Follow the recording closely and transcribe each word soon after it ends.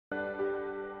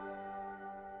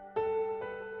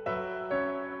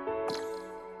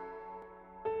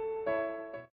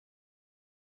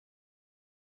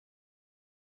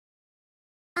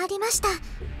ました。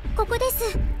ここで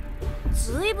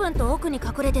す。ずいぶんと奥に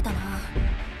隠れてたな。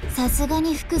さすが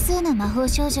に複数の魔法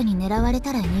少女に狙われ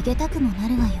たら逃げたくもな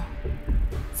るわよ。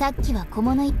さっきは小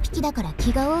物一匹だから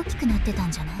気が大きくなってた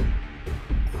んじゃない？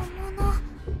小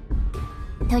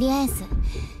物。とりあえず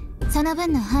その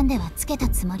分のハンデはつけた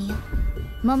つもりよ。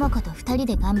桃子と2人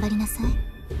で頑張りなさい。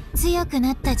強く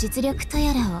なった実力と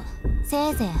やらをせ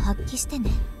いぜい発揮して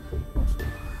ね。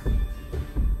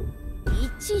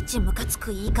いちいちムカつ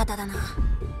く言い方だな。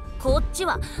こっち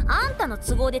はあんたの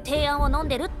都合で提案を飲ん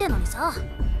でるってのにさ。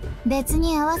別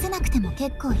に合わせなくても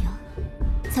結構よ。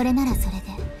それならそれで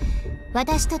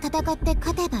私と戦って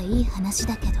勝てばいい話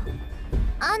だけど。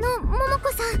桃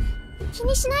子さん、気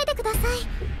にしないでください。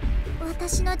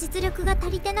私の実力が足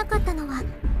りてなかったのは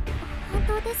本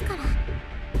当ですから。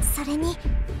それに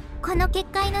この結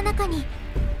界の中に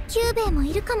キューベイも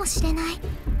いるかもしれない。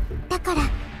だから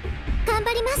頑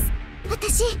張ります、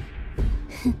私。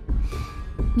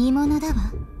見物だわ。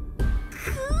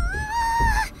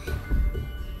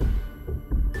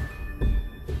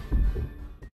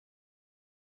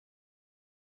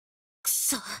く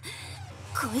そ、こ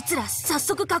いつら早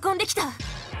速囲んできた。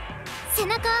背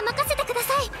中は任せてくだ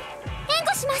さい。援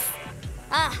護します。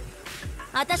あ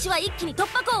あ、私は一気に突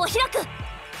破口を開く。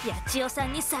八千代さ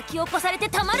んに先を越されて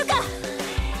たまるか。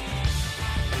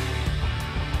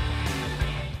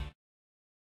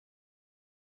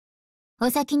お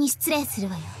先に失礼する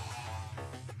わよ。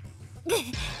やっ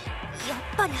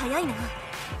ぱり早いな。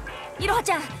いろはち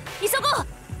ゃん、急ごう。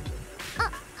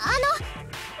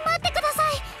待ってくださ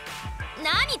い。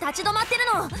何立ち止まってる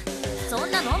の。そ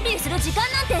んなのんびりする時間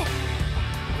なんて。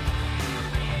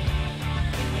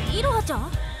いろはちゃん、い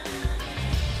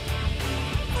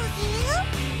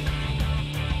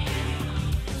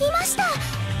ました、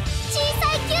小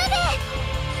さいキュー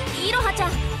ベイ。いろはちゃ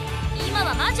ん、今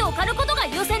は魔女を狩ることが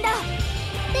優先だ。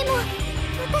でも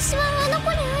私はあの子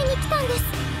に会いに来たんです。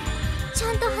ち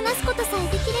ゃんと話すことさえ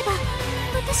できれば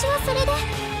私はそれで。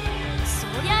そ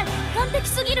りゃ楽観的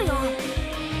すぎるよ。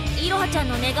いろはちゃん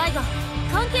の願いが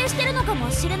関係してるのか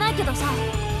もしれないけどさ、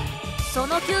そ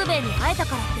のキューベイに会えた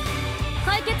からって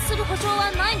解決する保証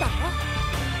はないんだろ。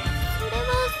それは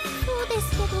そうで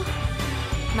すけど。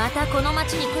またこの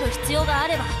町に来る必要があ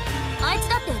ればあいつ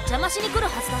だって邪魔しに来るは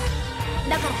ず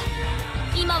だ。だから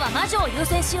今は魔女を優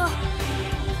先しよう。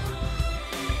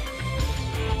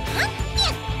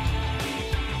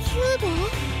キューベイ？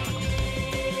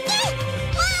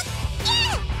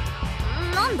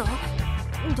なんだ？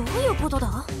どういうこと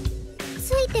だ？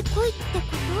ついてこいってこ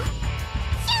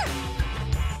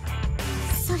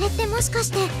と？それってもしか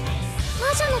して魔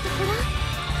女のところ？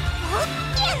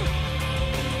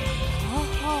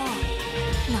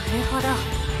なるほど。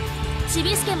ち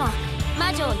びすけも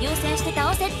魔女を優先して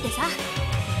倒せってさ。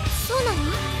そうなの？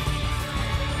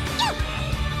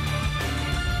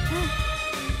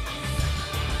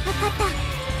分かった。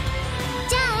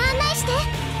じゃあ案内して。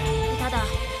ただ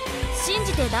信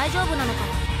じて大丈夫なのか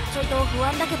ちょいと不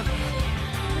安だけどね。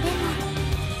でも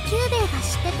キューベイが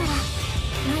知ってたら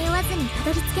迷わずにた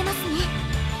どり着けますね。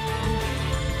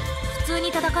普通に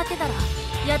戦ってたら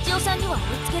八千代さんには追い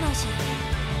つけないし、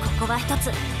ここは一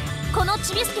つこの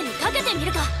ちびすけにかけてみ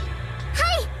るか。はい。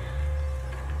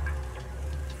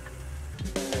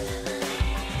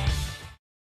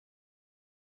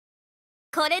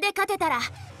これで勝てたら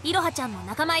いろはちゃんも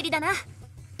仲間入りだな。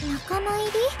仲間入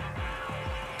り？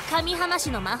上浜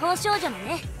市の魔法少女の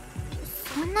ね。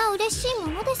そんな嬉しいも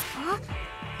のですか？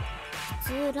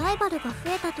普通ライバルが増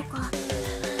えたとか。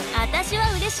私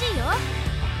は嬉しいよ。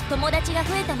友達が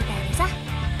増えたみたいでさ。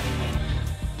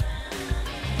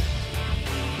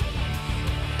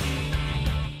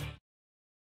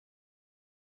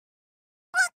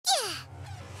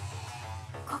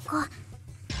ここ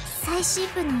最深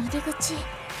部の入り口。あ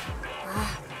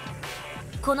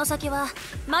あ、この先は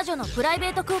魔女のプライベ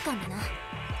ート空間だな。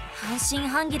半信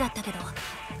半疑だったけど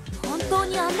本当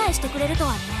に案内してくれると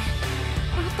はね。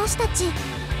私たち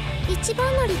一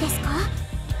番乗りですか？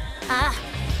あ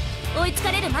あ、追いつ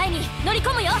かれる前に乗り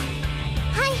込むよ。はい。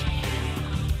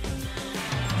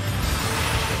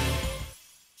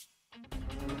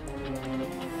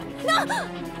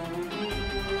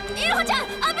いろはちゃん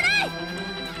危ない。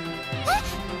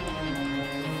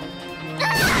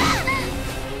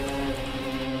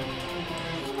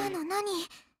今の何？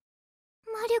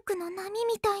魔力の波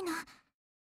みたいな。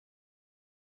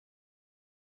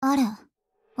あら、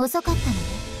遅かったのね。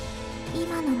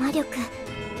今の魔力、こ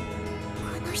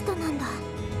の人なんだ。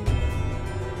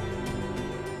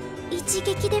一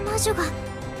撃で魔女が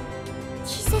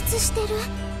気絶してる。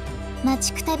待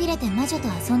ちくたびれて魔女と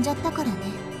遊んじゃったからね。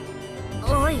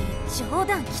おい、冗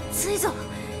談きついぞ。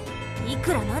い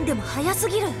くらなんでも早す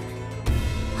ぎる。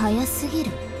早すぎ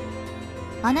る？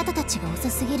あなたたちが遅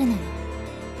すぎるのよ。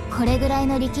これぐらい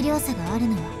の力量差がある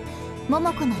のは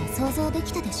桃子なら想像で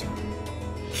きたでしょ。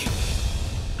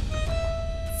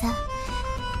さ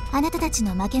あ、あなたたち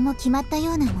の負けも決まった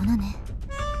ようなものね。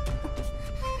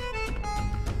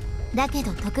だけ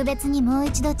ど特別にもう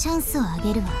一度チャンスをあ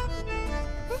げるわ。も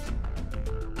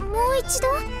う一度？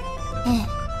ええ、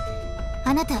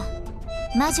あなた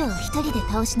魔女を一人で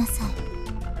倒しなさい。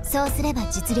そうすれば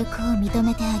実力を認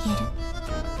めてあげる。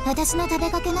私の食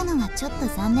べかけなのはちょっと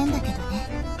残念だけど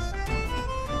ね。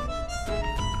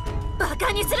バ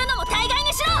カにするのも大概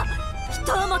にしろ。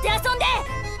人をもてあそんで。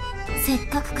せっ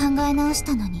かく考え直し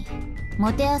たのに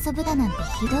もてあそぶだなんて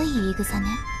ひどい言い草ね。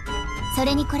そ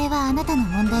れにこれはあなたの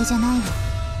問題じゃないわ。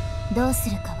どうす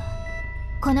るかは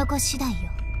この子次第よ。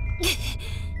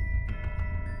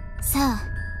さあ、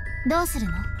どうする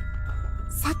の？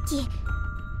さっき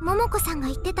桃子さんが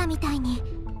言ってたみたいに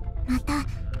また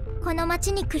この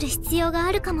町に来る必要が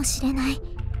あるかもしれない。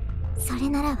それ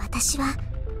なら私は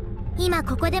今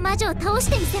ここで魔女を倒し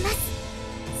てみせます。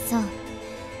そう、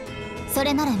そ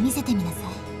れなら見せてみなさい。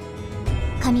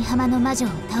神浜の魔女を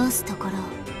倒すところを。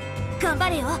頑張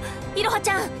れよ、いろはち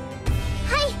ゃん。はい。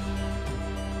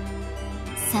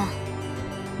さあ、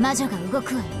魔女が動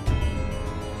くわよ。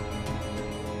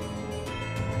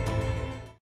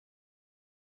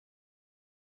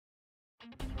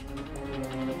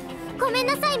ごめん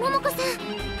なさい桃子さん、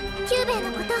キューベイ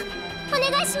のことお願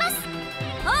いします。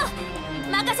おう、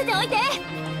任せておいて。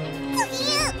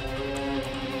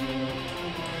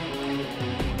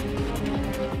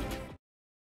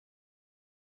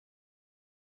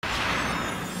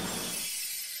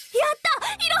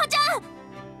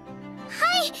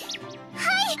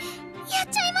やっ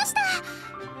ちゃいました。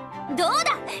どう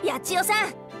だ、八千代さ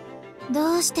ん。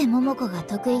どうして桃子が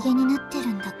得意げになってる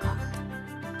んだか。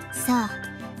さあ。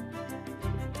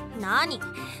何、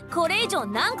これ以上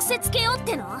難癖つけようっ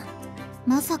ての？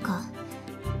まさか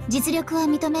実力は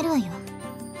認めるわよ。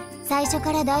最初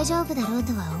から大丈夫だろう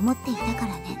とは思っていたか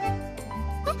らね。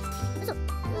そ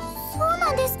う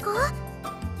なんですか？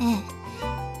え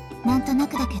え、なんとな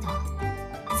くだけど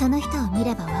その人を見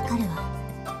ればわかるわ。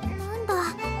なんだ、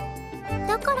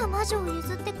だから魔女を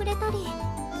譲ってくれたり。い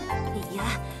や、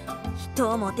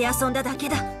人をもてあそんだだけ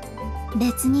だ。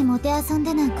別にもてあそん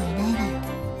でなんかいないわよ。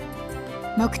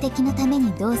目的のため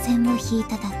に導線を引い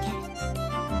ただけ。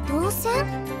導線？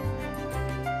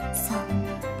そう、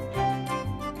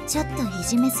ちょっとい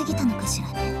じめすぎたのかしら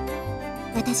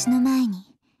ね。私の前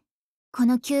にこ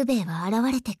のキューベイは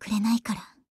現れてくれないから。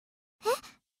え？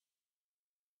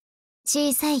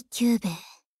小さいキューベイ、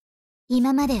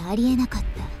今までありえなかっ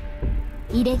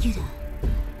たイレギュラー。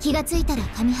気がついたら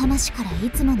神浜市から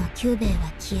いつものキューベイは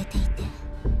消えていて、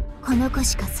この子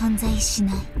しか存在し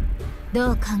ない。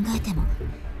どう考えても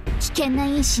危険な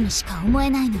因子にしか思え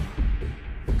ないのよ。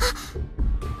あ、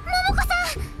桃子さ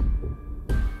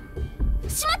ん。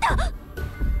しまった。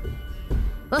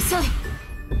遅い。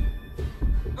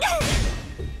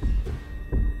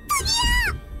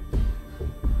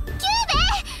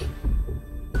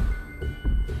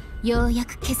ようや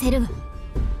く消せるわ。や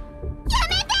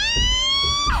めて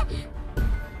ー！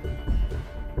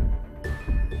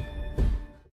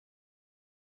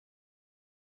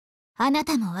あな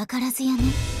たも分からずやね。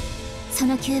そ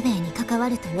のキューベイに関わ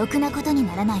るとろくなことに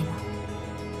ならないわ。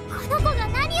この子が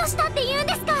何をしたって言うん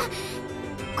ですか？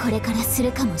これからす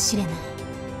るかもしれない。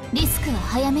リスクは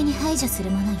早めに排除する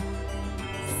ものよ。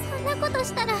そんなこと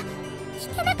したら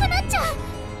聞けなくなっちゃう。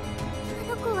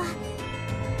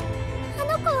あ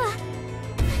の子は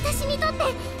私にとって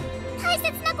大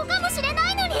切な子かもしれ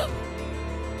ないのに。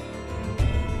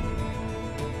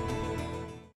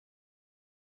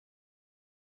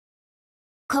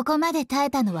ここまで耐え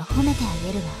たのは褒めてあ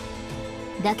げるわ。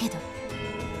だけど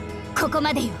ここ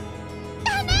までよ。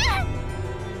ダメ！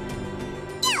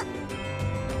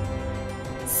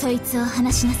そいつを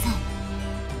離しなさい。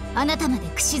あなたまで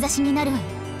串刺しになるわよ。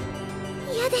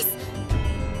嫌です。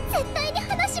絶対に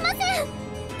離しません。何？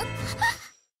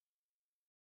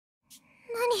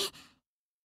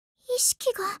意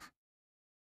識が。いろは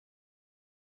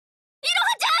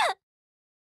ち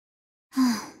ゃん！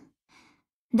はあ、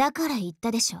だから言った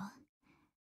でしょ。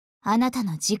あなた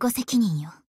の自己責任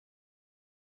よ。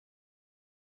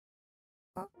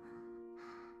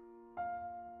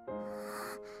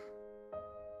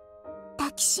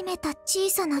抱きしめた小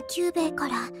さなキューベイか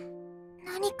ら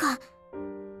何か来る。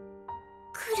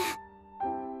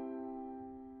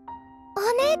お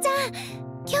姉ちゃん、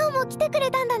今日も来てく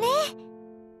れたんだね。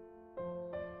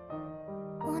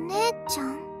お姉ちゃ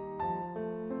ん？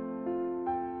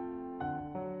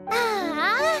あ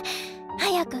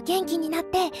元気になっ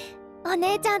てお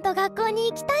姉ちゃんと学校に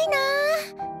行きたいな。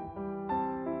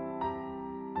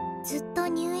ずっと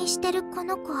入院してるこ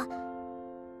の子、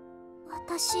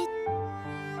私ど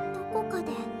こか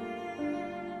で。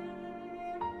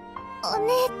お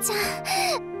姉ちゃ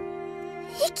ん、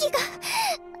息が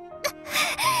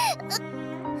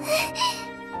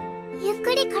ゆっ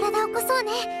くり体を起こそう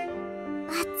ね。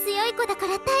強い子だか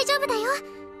ら大丈夫だよ。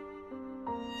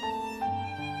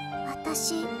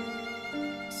私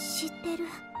知ってる。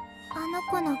あの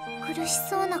子の苦し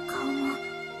そうな顔も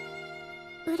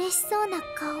嬉しそうな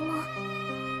顔も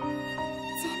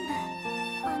全部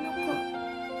あの子。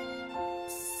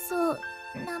そう、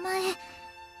名前な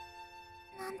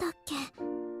んだっけ。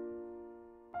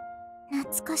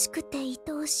懐かしくて愛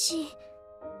おしい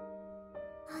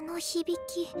あの響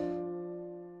き。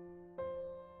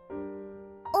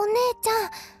お姉ちゃ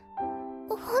ん、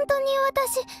本当に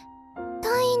私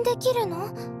退院できるの？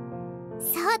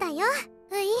そうだよ、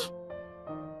うい。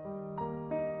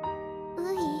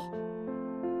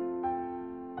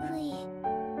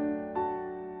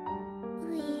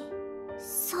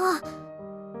そう、う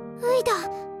いだ。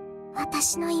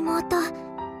私の妹。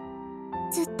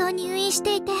ずっと入院し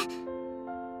ていて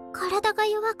体が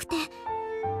弱くて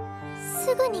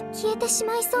すぐに消えてし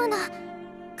まいそうな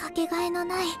かけがえの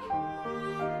ない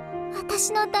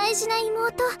私の大事な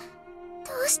妹。ど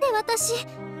うして私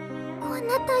こん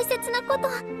な大切なこと。お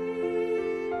願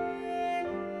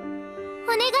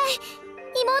い、妹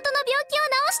の病気を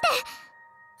治して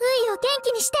ういを元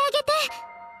気にしてあげて。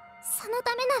その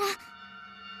ためなら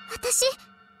私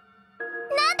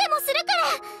何でもするから。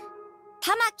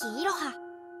玉木いろは、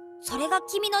それが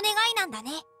君の願いなんだ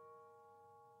ね。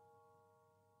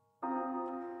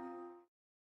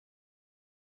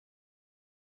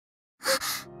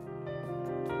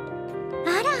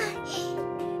あら、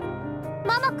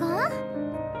ももこ、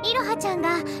いろはちゃん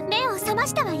が目を覚ま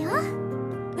したわよ。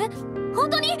え、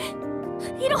本当に？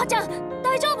いろはちゃん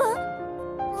大丈夫？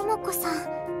ももこさん、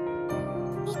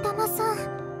三玉さん。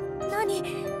何？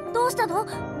どうしたの？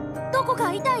どこ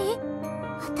か痛い？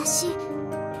私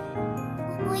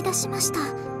思い出しました。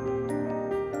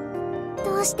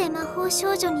どうして魔法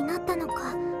少女になったの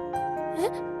か。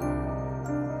え？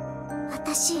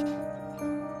私、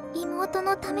妹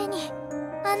のために、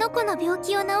あの子の病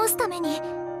気を治すために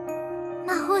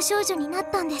魔法少女になっ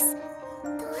たんです。ど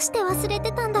うして忘れ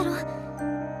てたんだろう、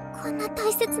こんな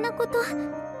大切なこと。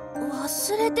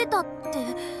忘れてたっ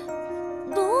て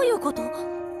どういうこと？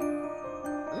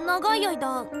長い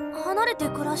間離れて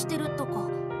暮らしてるとか？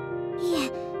い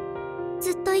え、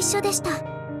ずっと一緒でした。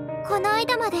この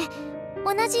間まで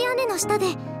同じ屋根の下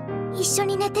で一緒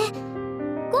に寝て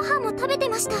ご飯も食べて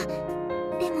ました。で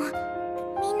も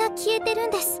みんな消えてる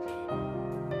んです。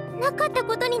なかった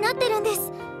ことになってるんで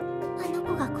す。あの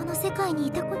子がこの世界に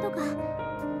いたことが。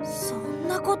そん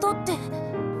なことって。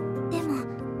でも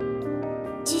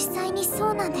実際にそ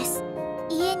うなんです。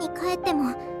家に帰って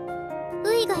も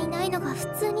ういがいないのが普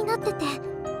通になってて、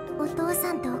お父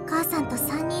さんとお母さんと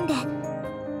3人で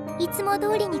いつも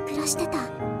通りに暮らしてた。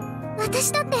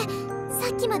私だってさ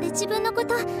っきまで自分のこ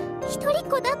と一人っ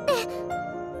子だって。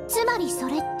つまりそ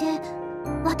れって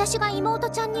私が妹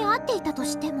ちゃんに会っていたと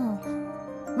しても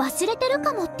忘れてる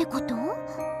かもってこと？は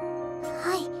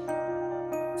い、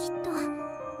きっと。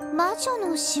魔女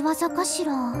の仕業かし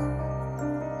ら。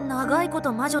長いこ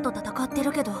と魔女と戦って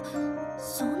るけど、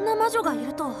そんな魔女がい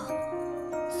るとは。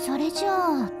それじ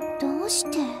ゃあどうし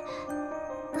て？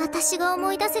私が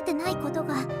思い出せてないこと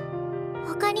が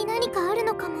他に何かある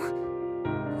のかも。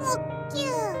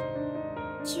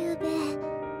キューベ、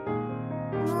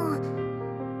もう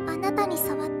あなたに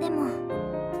触っても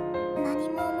何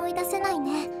も思い出せない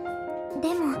ね。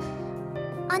でも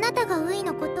あなたがウイ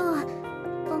のことを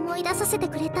思い出させて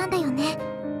くれたんだよね。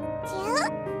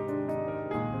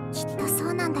きっとそ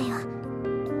うなんだよ。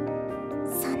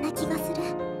そんな気がする。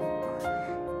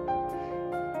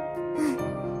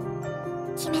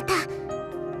決めた。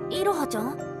いろはちゃ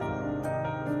ん？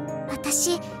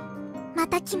私ま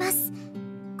た来ます。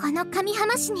この上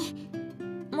浜市に。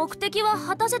目的は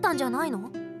果たせたんじゃない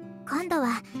の？今度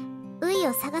はウイ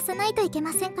を探さないといけ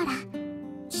ませんから。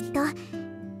きっと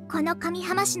この上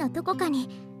浜市のどこかに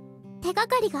手が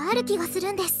かりがある気がす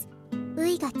るんです。ウ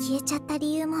イが消えちゃった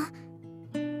理由も、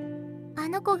あ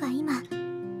の子が今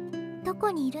ど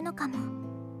こにいるのかも。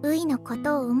ウイのこ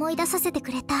とを思い出させて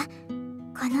くれたこ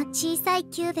の小さい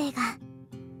キューベイが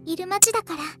いる町だ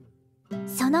から。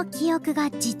その記憶が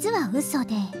実は嘘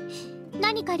で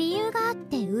何か理由があっ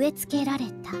て植え付けられ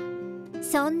た、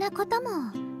そんなことも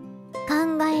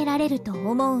考えられると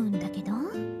思うんだけど。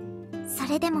そ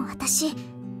れでも私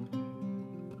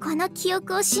この記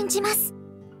憶を信じます。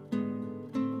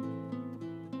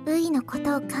ウイのこ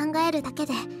とを考えるだけ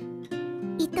で愛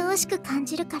おしく感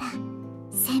じるから、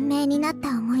鮮明になった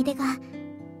思い出が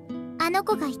あの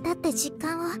子がいたって実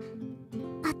感を与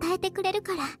えてくれる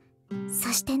から。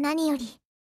そして何より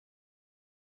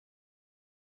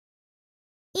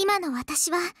今の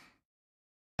私は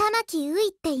玉木ウイ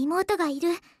って妹がいる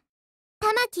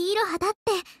玉木いろはだって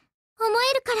思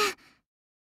えるから。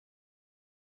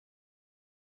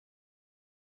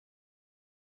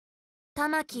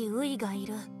玉木ウイがい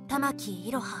る玉木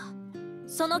いろは、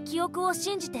その記憶を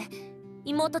信じて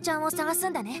妹ちゃんを探す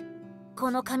んだね、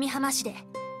この上浜市で。はい。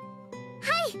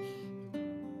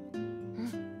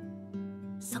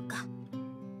そっか、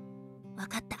わ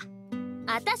かった。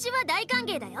私は大歓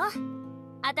迎だよ。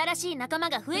新しい仲間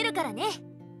が増えるからね。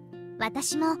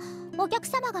私もお客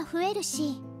様が増える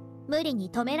し、無理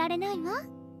に止められないわ。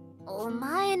お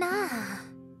前な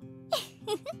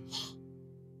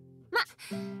ま、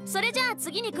それじゃあ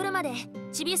次に来るまで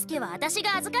ちびすけは私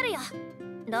が預かるよ。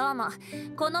どうも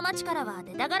この町からは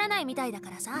出たがらないみたいだ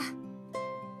からさ。はい、あ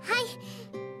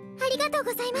りがとう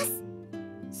ございます。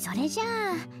それじゃあ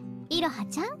いろは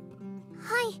ちゃん。はい。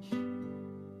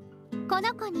こ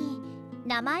の子に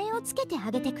名前をつけて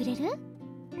あげてくれる？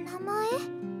名前？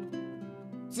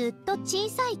ずっと小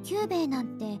さいキューベイな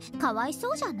んてかわい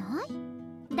そうじゃな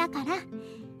い？だから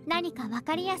何かわ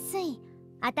かりやすい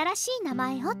新しい名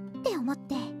前をって思っ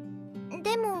て。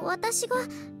でも私がいいん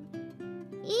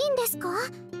ですか？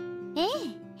ええ、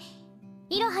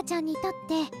いろはちゃんにとっ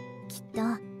てきっと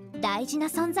大事な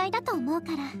存在だと思う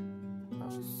から。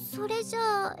それじ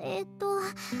ゃあキ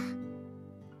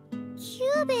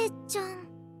ューベイちゃん。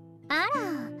あら、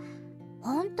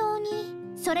本当に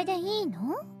それでいい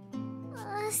の？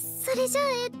それじゃあ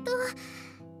ど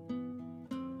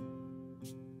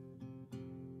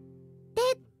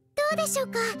うでしょう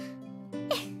か？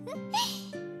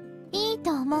いい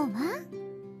と思うわ。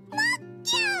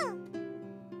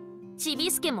ちび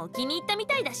すけも気に入ったみ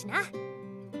たいだしな。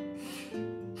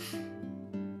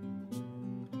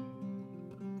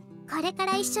これか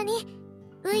ら一緒に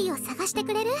ウイを探して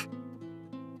くれる？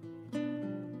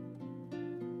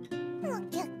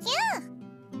キュッキュ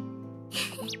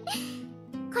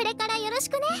これからよろし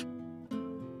くね。